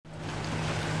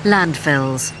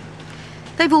Landfills.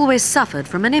 They've always suffered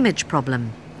from an image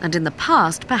problem, and in the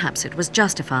past perhaps it was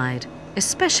justified,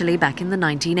 especially back in the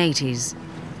 1980s.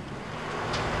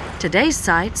 Today's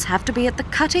sites have to be at the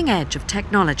cutting edge of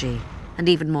technology, and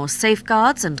even more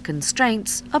safeguards and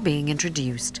constraints are being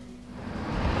introduced.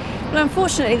 Well,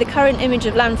 unfortunately, the current image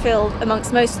of landfill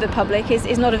amongst most of the public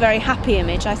is not a very happy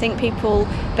image. I think people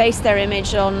base their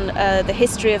image on the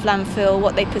history of landfill,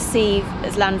 what they perceive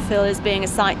as landfill as being a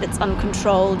site that's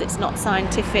uncontrolled, it's not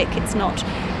scientific, it's not,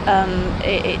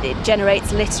 it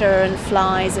generates litter and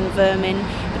flies and vermin.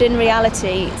 But in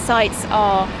reality, sites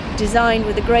are designed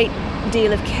with a great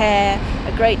deal of care,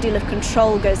 a great deal of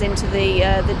control goes into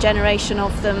the generation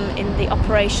of them, in the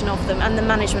operation of them and the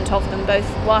management of them, both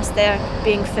whilst they're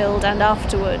being filled and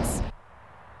afterwards.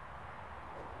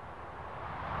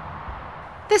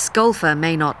 This golfer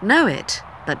may not know it,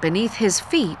 but beneath his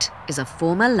feet is a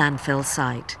former landfill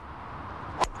site.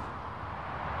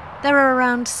 There are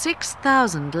around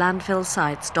 6,000 landfill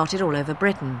sites dotted all over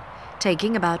Britain,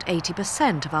 taking about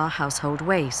 80% of our household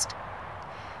waste.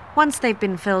 Once they've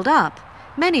been filled up,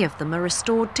 many of them are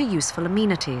restored to useful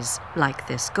amenities, like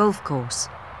this golf course.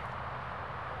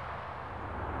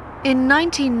 In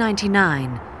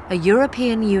 1999, a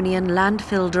European Union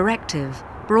landfill directive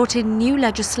brought in new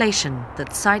legislation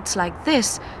that sites like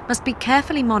this must be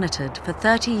carefully monitored for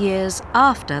 30 years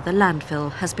after the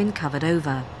landfill has been covered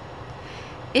over.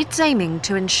 It's aiming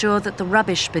to ensure that the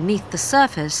rubbish beneath the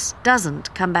surface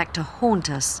doesn't come back to haunt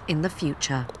us in the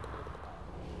future.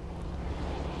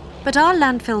 But are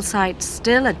landfill sites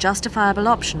still a justifiable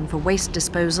option for waste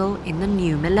disposal in the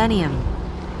new millennium?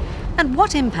 And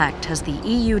what impact has the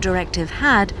EU directive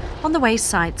had on the way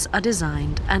sites are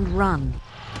designed and run?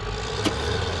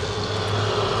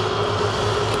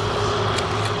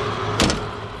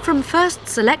 From first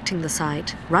selecting the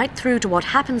site, right through to what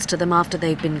happens to them after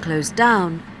they've been closed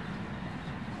down,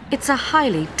 it's a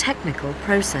highly technical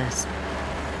process.